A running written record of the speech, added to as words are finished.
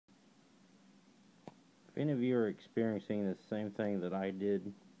any of you are experiencing the same thing that I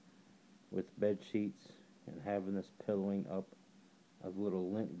did with bed sheets and having this pillowing up of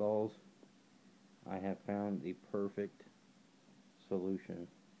little lint balls, I have found the perfect solution.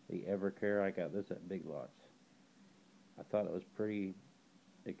 The Evercare, I got this at Big Lots. I thought it was pretty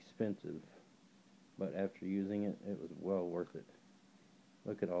expensive, but after using it, it was well worth it.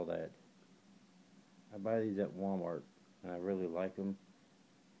 Look at all that. I buy these at Walmart, and I really like them,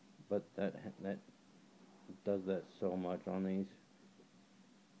 but that does that so much on these.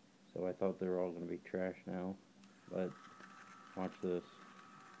 So I thought they were all going to be trash now, but watch this.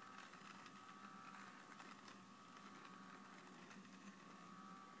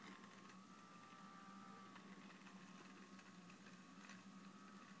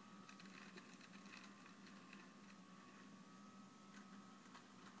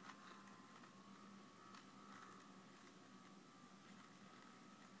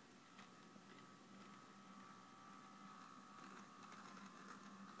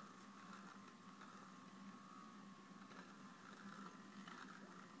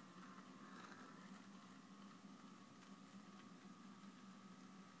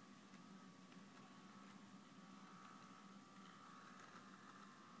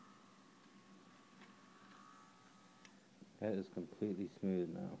 That is completely smooth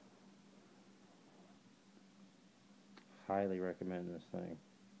now. Highly recommend this thing.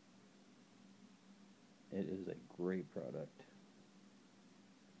 It is a great product.